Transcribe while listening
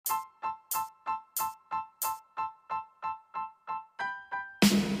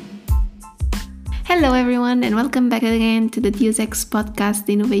Hello everyone and welcome back again to the DeusX podcast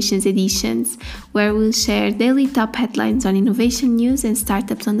Innovations Editions, where we'll share daily top headlines on innovation news and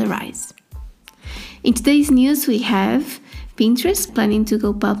startups on the rise. In today's news we have Pinterest planning to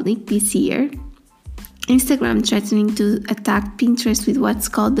go public this year, Instagram threatening to attack Pinterest with what's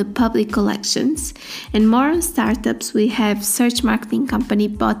called the public collections, and more on startups we have search marketing company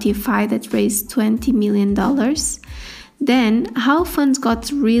Botify that raised $20 million. Then, how funds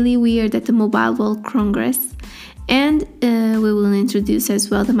got really weird at the Mobile World Congress, and we will introduce as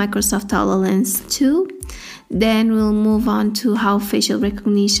well the Microsoft Hololens 2. Then we'll move on to how facial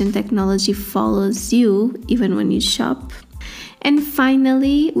recognition technology follows you even when you shop. And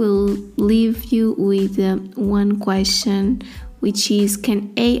finally, we'll leave you with one question, which is,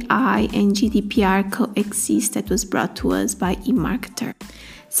 can AI and GDPR coexist? That was brought to us by eMarketer.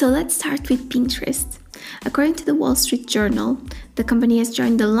 So let's start with Pinterest. According to the Wall Street Journal, the company has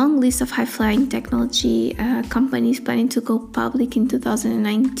joined the long list of high-flying technology companies planning to go public in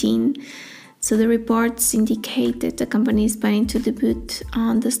 2019. So the reports indicate that the company is planning to debut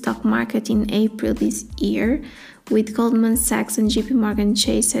on the stock market in April this year, with Goldman Sachs and JP Morgan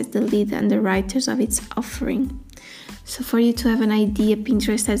Chase as the lead underwriters of its offering. So for you to have an idea,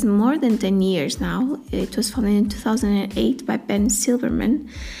 Pinterest has more than 10 years now. It was founded in 2008 by Ben Silverman,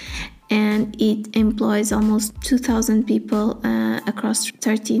 and it employs almost 2,000 people across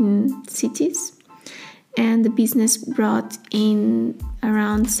 13 cities. And the business brought in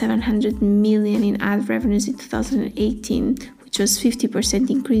around 700 million in ad revenues in 2018, which was 50%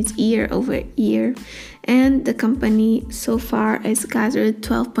 increase year over year. And the company so far has gathered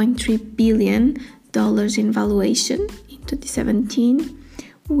 $12.3 billion in valuation in 2017,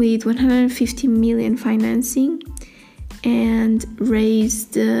 with 150 million financing, and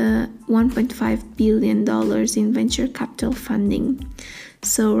raised $1.5 billion in venture capital funding.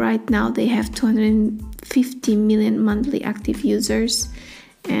 So right now they have 250 million monthly active users,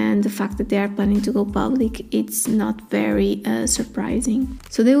 and the fact that they are planning to go public, it's not very surprising.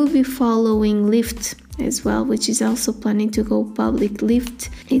 So they will be following Lyft as well, which is also planning to go public. Lyft,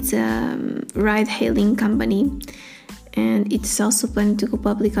 it's a ride-hailing company, and it's also planning to go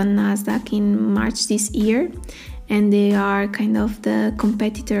public on Nasdaq in March this year. And they are kind of the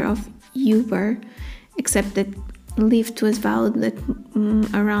competitor of Uber, except that Lyft was valued at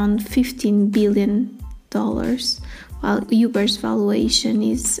around $15 billion, while Uber's valuation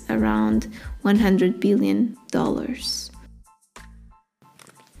is around $100 billion.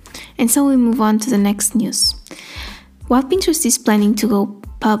 And so we move on to the next news. While Pinterest is planning to go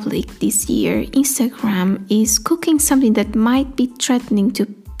public this year, Instagram is cooking something that might be threatening to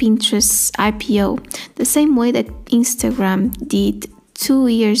Pinterest's IPO, the same way that Instagram did 2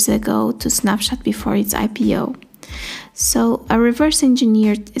 years ago to Snapchat before its IPO. So a reverse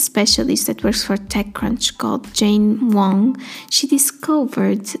engineered specialist that works for TechCrunch called Jane Wong, she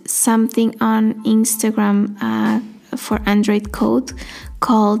discovered something on Instagram for Android code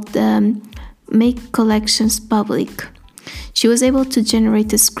called Make Collections Public. She was able to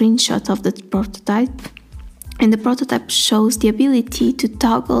generate a screenshot of the prototype, and the prototype shows the ability to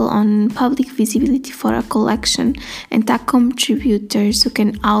toggle on public visibility for a collection and tag contributors who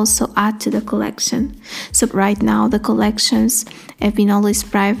can also add to the collection. So right now the collections have been always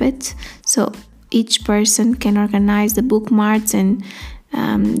private, so each person can organize the bookmarks, and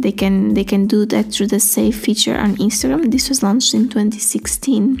they can do that through the Save feature on Instagram. This was launched in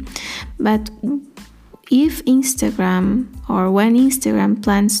 2016. But if Instagram, or when Instagram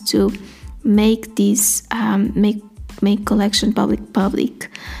plans to make this make collection public,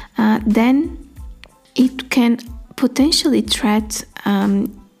 then it can potentially threat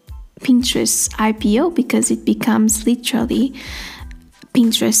Pinterest's IPO, because it becomes literally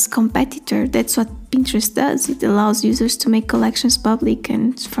Pinterest's competitor. That's what Pinterest does. It allows users to make collections public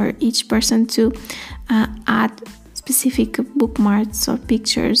and for each person to add specific bookmarks or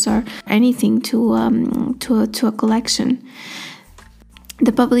pictures or anything to a collection.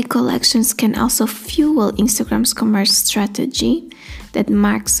 The public collections can also fuel Instagram's commerce strategy that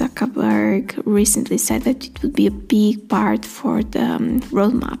Mark Zuckerberg recently said that it would be a big part for the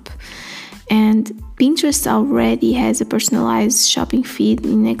roadmap. And Pinterest already has a personalized shopping feed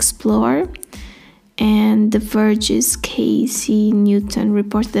in Explore, and The Verge's Casey Newton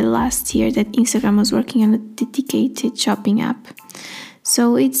reported last year that Instagram was working on a dedicated shopping app.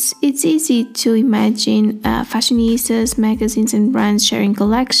 So it's easy to imagine fashionistas, magazines, and brands sharing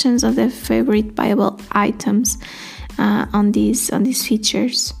collections of their favorite buyable items on these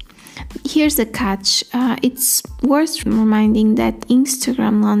features. Here's the catch. It's worth reminding that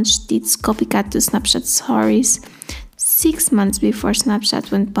Instagram launched its copycat to Snapchat Stories 6 months before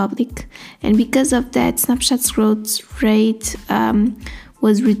Snapchat went public. And because of that, Snapchat's growth rate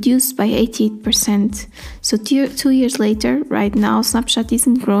was reduced by 88%. So 2 years later, right now, Snapchat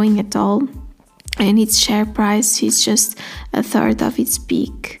isn't growing at all. And its share price is just a third of its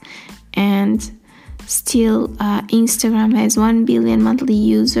peak. And still, Instagram has 1 billion monthly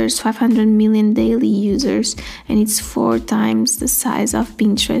users, 500 million daily users, and it's 4 times the size of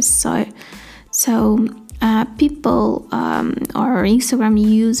Pinterest. So people or Instagram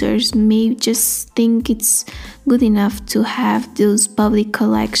users may just think it's good enough to have those public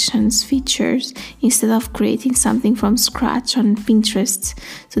collections features instead of creating something from scratch on Pinterest.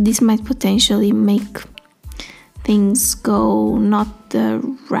 So this might potentially make things go not the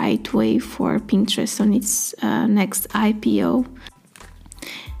right way for Pinterest on its next IPO.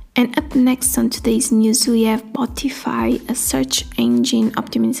 And up next on today's news, we have Botify, a search engine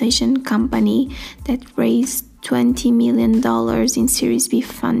optimization company that raised $20 million in Series B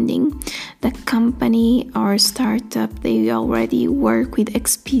funding. The company or startup, they already work with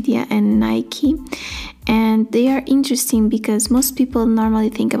Expedia and Nike. And they are interesting because most people normally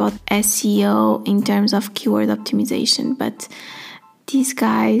think about SEO in terms of keyword optimization, but these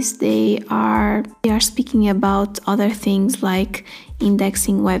guys, they are speaking about other things like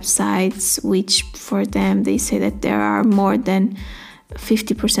indexing websites, which for them, they say that there are more than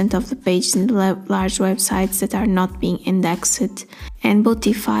 50% of the pages in large websites that are not being indexed. And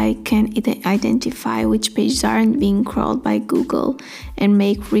Botify can identify which pages aren't being crawled by Google and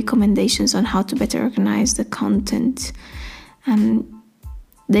make recommendations on how to better organize the content.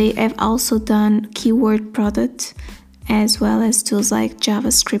 They have also done keyword product, as well as tools like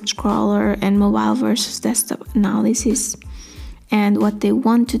JavaScript crawler and mobile versus desktop analysis. And what they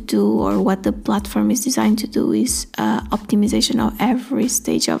want to do, or what the platform is designed to do, is optimization of every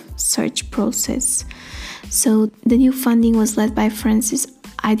stage of search process. So the new funding was led by France's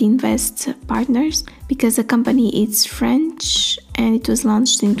Idinvest partners because the company is French and it was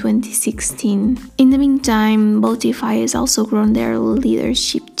launched in 2016. In the meantime, Botify has also grown their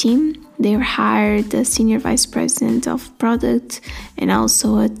leadership team. They hired a senior vice president of product and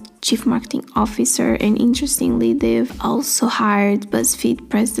also a chief marketing officer. And interestingly, they've also hired BuzzFeed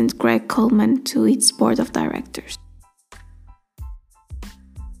president Greg Coleman to its board of directors.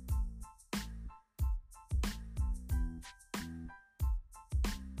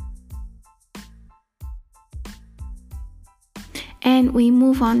 And we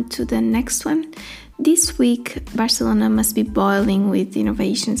move on to the next one. This week, Barcelona must be boiling with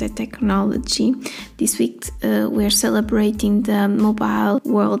innovations and technology. This week, we're celebrating the Mobile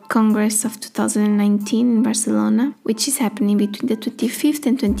World Congress of 2019 in Barcelona, which is happening between the 25th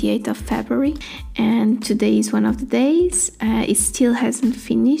and 28th of February. And today is one of the days. It still hasn't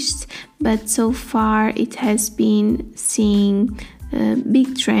finished, but so far it has been seeing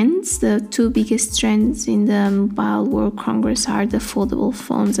big trends. The 2 biggest trends in the Mobile World Congress are the foldable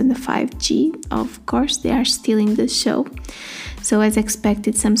phones and the 5G. Of course, they are still in the show. So as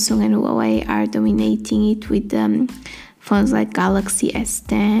expected, Samsung and Huawei are dominating it with phones like Galaxy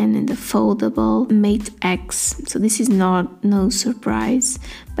S10 and the foldable Mate X. So this is no surprise.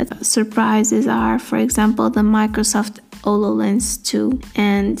 But surprises are, for example, the Microsoft Hololens 2.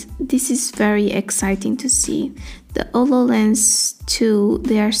 And this is very exciting to see. The Hololens 2,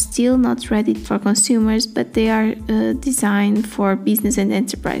 they are still not ready for consumers, but they are designed for business and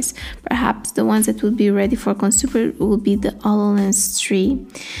enterprise. Perhaps the ones that will be ready for consumer will be the Hololens 3.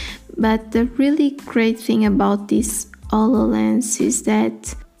 But the really great thing about this Hololens is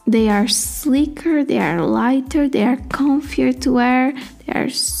that they are sleeker, they are lighter, they are comfier to wear, they are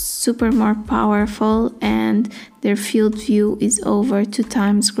super more powerful, and their field view is over 2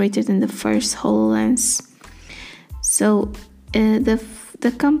 times greater than the first HoloLens. So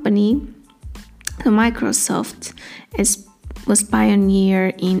the company, Microsoft, was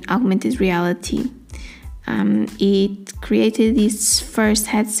pioneer in augmented reality. It created its first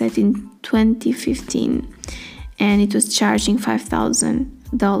headset in 2015, and it was charging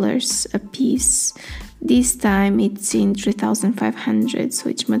 $5,000 a piece. This time it's in $3,500, so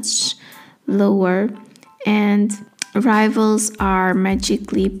it's much lower. And rivals are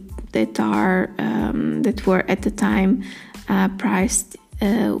Magic Leap that were at the time priced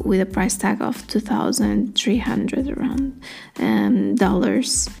with a price tag of $2,300 around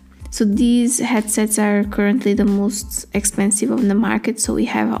dollars. So these headsets are currently the most expensive on the market. So we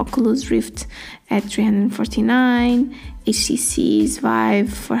have Oculus Rift at $349, HTC's Vive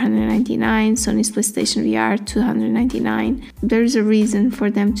 $499, Sony's PlayStation VR $299. There is a reason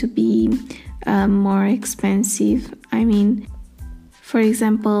for them to be more expensive. I mean, For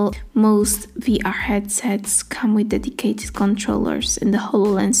example, most VR headsets come with dedicated controllers, and the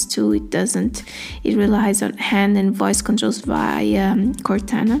Hololens 2, it doesn't. It relies on hand and voice controls via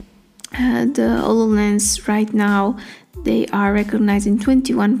Cortana. The HoloLens right now, they are recognizing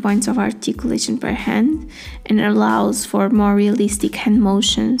 21 points of articulation per hand and allows for more realistic hand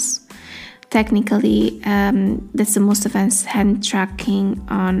motions. Technically, that's the most advanced hand tracking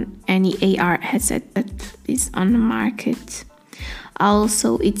on any AR headset that is on the market.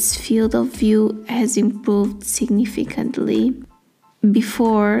 Also, its field of view has improved significantly.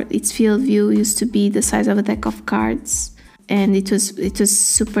 Before, its field of view used to be the size of a deck of cards, and it was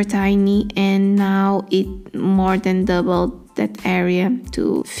super tiny, and now it more than doubled that area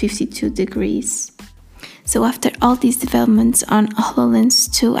to 52 degrees. So after all these developments on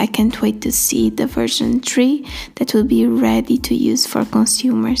HoloLens 2, I can't wait to see the version 3 that will be ready to use for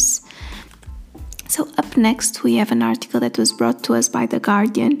consumers. So up next, we have an article that was brought to us by The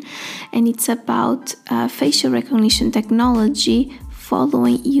Guardian, and it's about facial recognition technology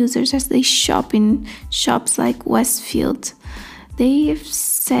following users as they shop in shops like Westfield. They've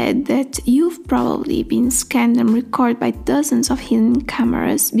said that you've probably been scanned and recorded by dozens of hidden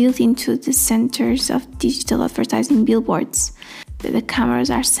cameras built into the centers of digital advertising billboards. The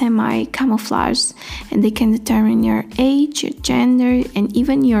cameras are semi-camouflaged, and they can determine your age, your gender, and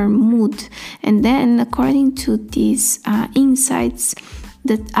even your mood. And then, according to these insights,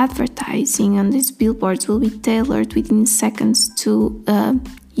 the advertising on these billboards will be tailored within seconds to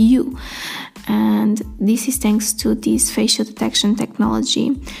you. And this is thanks to this facial detection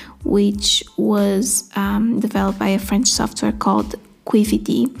technology, which was developed by a French software called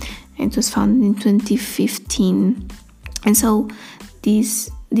Quivity, and it was founded in 2015. And so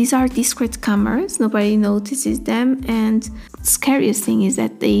these are discrete cameras, nobody notices them, and the scariest thing is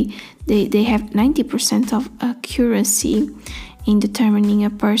that they have 90% of accuracy in determining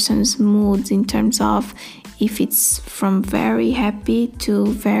a person's moods in terms of if it's from very happy to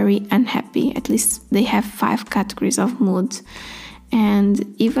very unhappy. At least they have 5 categories of mood. And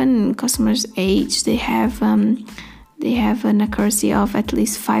even customers' age, they have an accuracy of at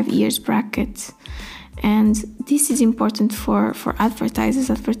least 5 years bracket. And this is important for advertisers.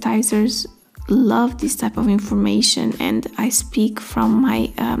 Advertisers love this type of information, and I speak from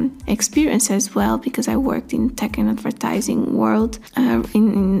my experience as well, because I worked in tech and advertising world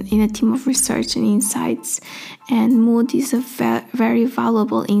in a team of research and insights, and mood is a very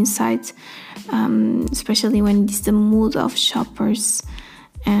valuable insight, especially when it's the mood of shoppers,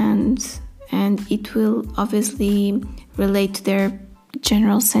 and it will obviously relate to their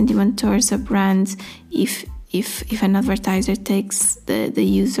general sentiment towards a brand if an advertiser takes the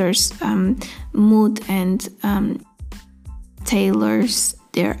user's mood and tailors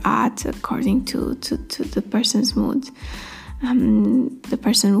their ad according to the person's mood. The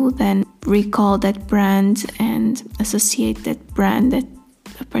person will then recall that brand and associate that brand that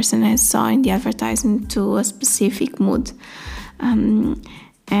the person has saw in the advertisement to a specific mood.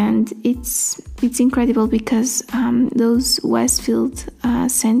 And it's incredible because those Westfield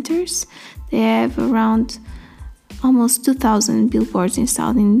centers, they have around almost 2,000 billboards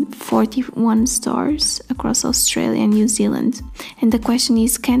installed in 41 stores across Australia and New Zealand. And the question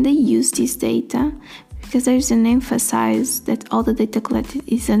is, can they use this data? Because there's an emphasis that all the data collected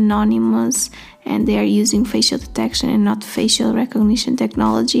is anonymous and they are using facial detection and not facial recognition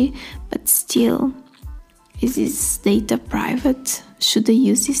technology. But still, is this data private? Should they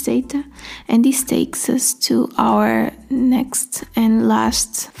use this data? And this takes us to our next and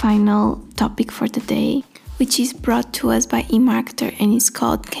last final topic for the day, which is brought to us by eMarketer, and it's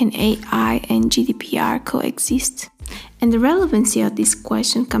called Can AI and GDPR coexist? And the relevancy of this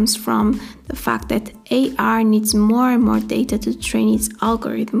question comes from the fact that AI needs more and more data to train its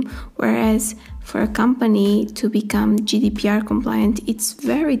algorithm, whereas for a company to become GDPR compliant, it's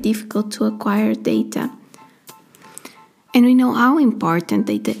very difficult to acquire data. And we know how important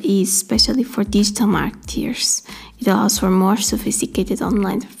data is, especially for digital marketers. It allows for more sophisticated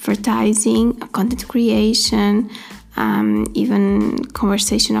online advertising, content creation, even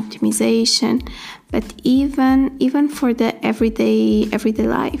conversation optimization, but even for the everyday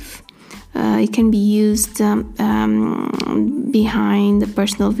life. It can be used behind the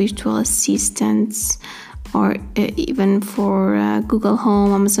personal virtual assistants, or even for Google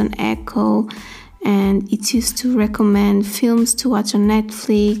Home, Amazon Echo. And it's used to recommend films to watch on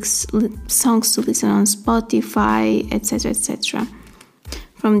Netflix, songs to listen on Spotify, etc., etc.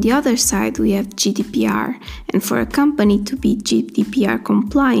 From the other side, we have GDPR. And for a company to be GDPR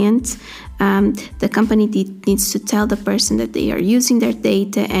compliant, the company needs to tell the person that they are using their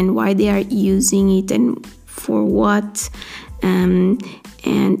data and why they are using it and for what. and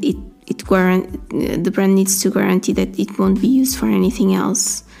the brand needs to guarantee that it won't be used for anything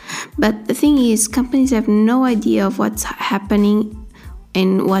else. But the thing is, companies have no idea of what's happening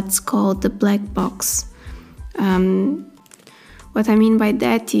in what's called the black box. What I mean by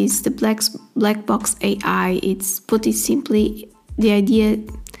that is the black box AI. It's put it simply, the idea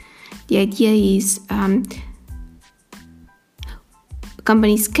is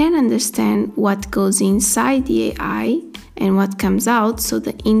companies can understand what goes inside the AI and what comes out, so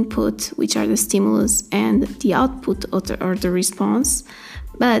the input, which are the stimulus, and the output or the response,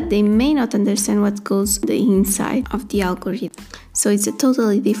 but they may not understand what goes on the inside of the algorithm. So it's a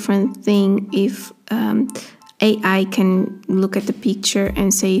totally different thing if AI can look at the picture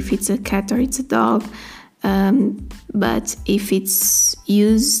and say if it's a cat or it's a dog, but if it's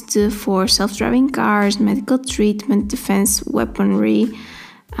used for self-driving cars, medical treatment, defense weaponry,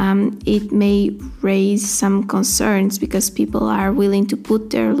 it may raise some concerns because people are willing to put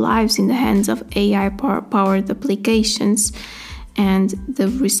their lives in the hands of AI-powered applications, and the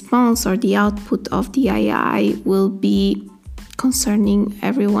response or the output of the AI will be concerning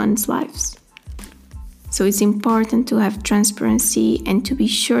everyone's lives. So it's important to have transparency and to be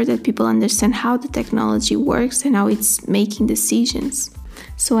sure that people understand how the technology works and how it's making decisions.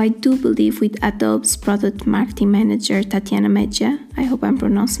 So I do believe with Adobe's product marketing manager, Tatiana Medja, I hope I'm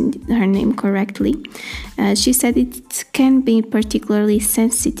pronouncing her name correctly, she said it can be particularly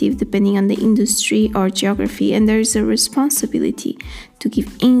sensitive depending on the industry or geography, and there is a responsibility to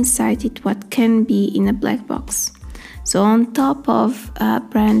give insight into what can be in a black box. So on top of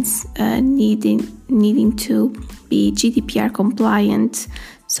brands needing to be GDPR compliant,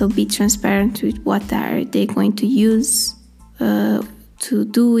 so be transparent with what are they going to use to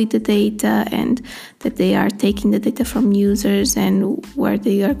do with the data, and that they are taking the data from users and where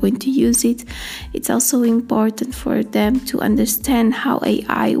they are going to use it. It's also important for them to understand how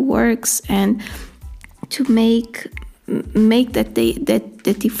AI works and to make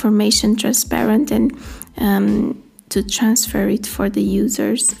that information transparent and to transfer it for the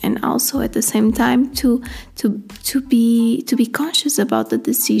users, and also at the same time to be conscious about the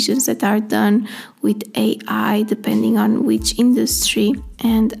decisions that are done with AI depending on which industry.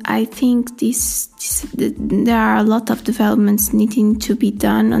 And I think there are a lot of developments needing to be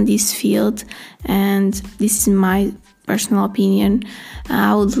done on this field, and this is my personal opinion.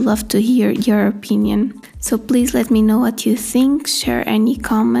 I would love to hear your opinion. So please let me know what you think, share any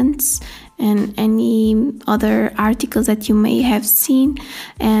comments and any other articles that you may have seen,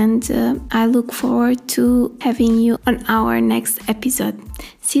 and I look forward to having you on our next episode.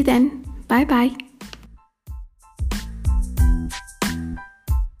 See you then. Bye bye.